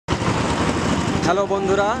Hello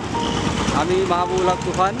বন্ধুরা, আমি মাহবুবুল হক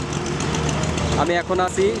তুফান। আমি এখন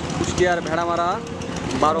আছি কুষ্টিয়ার ভেড়ামারা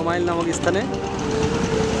 12 মাইল নামক স্থানে।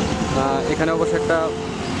 এখানে অবশ্য একটা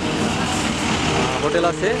হোটেল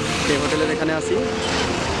আছে, সেই হোটেলের এখানে আছি।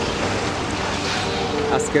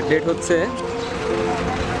 আজকের ডেট হচ্ছে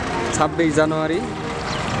 26 জানুয়ারি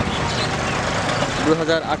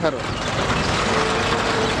 2018।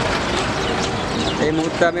 এই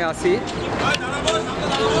মুহূর্তে আমি আছি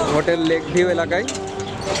হোটেল লেক ভিউ এলাকায়।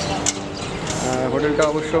 হোটেলটা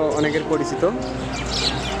অবশ্য অনেকের পরিচিত।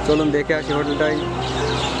 চলুন দেখে আসি হোটেলটায়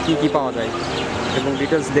কী কী পাওয়া যায় এবং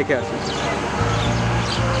ডিটেলস দেখে আসি।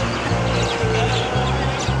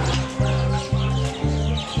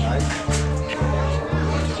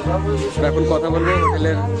 এখন কথা বলবো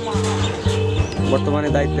হোটেলের বর্তমানে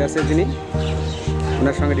দায়িত্বে আছে যিনি,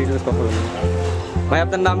 ওনার সঙ্গে ডিটেলস কথা বলবো। ভাই,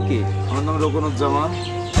 আপনার নাম কি? আমার নাম রokonnuzzaman।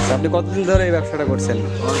 আপনি কতদিন ধরে এই ব্যবসাটা করছেন?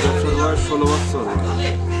 আমার ব্যবসার বয়স 16 বছর।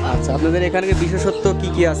 আচ্ছা, আপনাদের এখানে বিশেষত্ব কি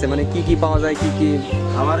কি আছে, মানে কি কি পাওয়া যায়, কি কি?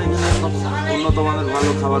 আমার এখানে সব উন্নত মানের ভালো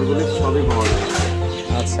খাবারগুলি সবই পাওয়া যায়।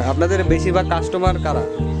 আচ্ছা, আপনাদের বেশিরভাগ কাস্টমার কারা?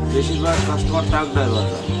 বেশিরভাগ কাস্টমার ট্রাক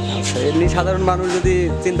ড্রাইভাররা। আচ্ছা, এমনি সাধারণ মানুষ যদি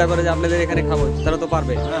চিন্তা করে যে আপনাদের এখানে খাবো, তারা তো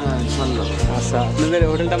পারবে? হ্যাঁ হ্যাঁ, ইনশাল্লাহ। আচ্ছা, আপনাদের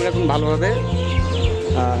হোটেলটা আমরা এখন ভালোভাবে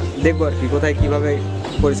দেখবো আর কি, কোথায় কীভাবে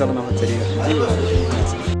পরিচালনা হচ্ছে। ঠিক আছে,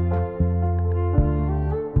 আচ্ছা।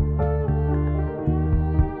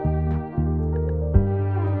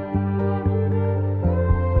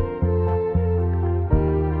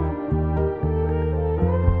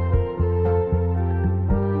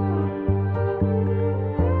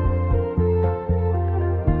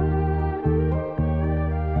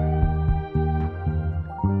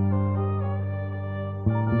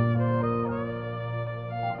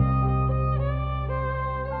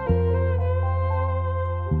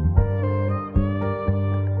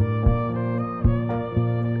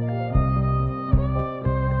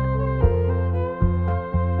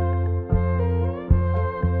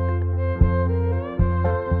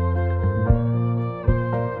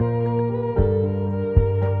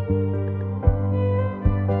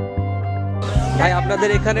 ভাই, আপনাদের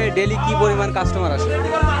এখানে ডেলি কি পরিমাণ কাস্টমার আসে?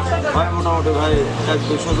 ভাই মোটামুটি ভাই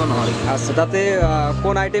 100-200 জন হয়। আচ্ছা, তাতে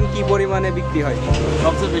কোন আইটেম কি পরিমাণে বিক্রি হয়?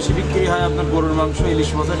 সবচেয়ে বেশি বিক্রি হয় আপনার গরুর মাংস, ইলিশ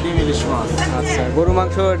মাছের ডিম, ইলিশ মাছ। আচ্ছা, গরু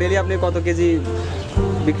মাংস ডেলি আপনি কত কেজি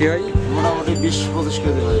বিক্রি হয়? মোটামুটি 20-25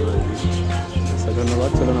 কেজি হয় ভাই। আচ্ছা, ধন্যবাদ।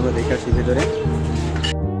 চলুন আমরা দেখে আসি ভিতরে।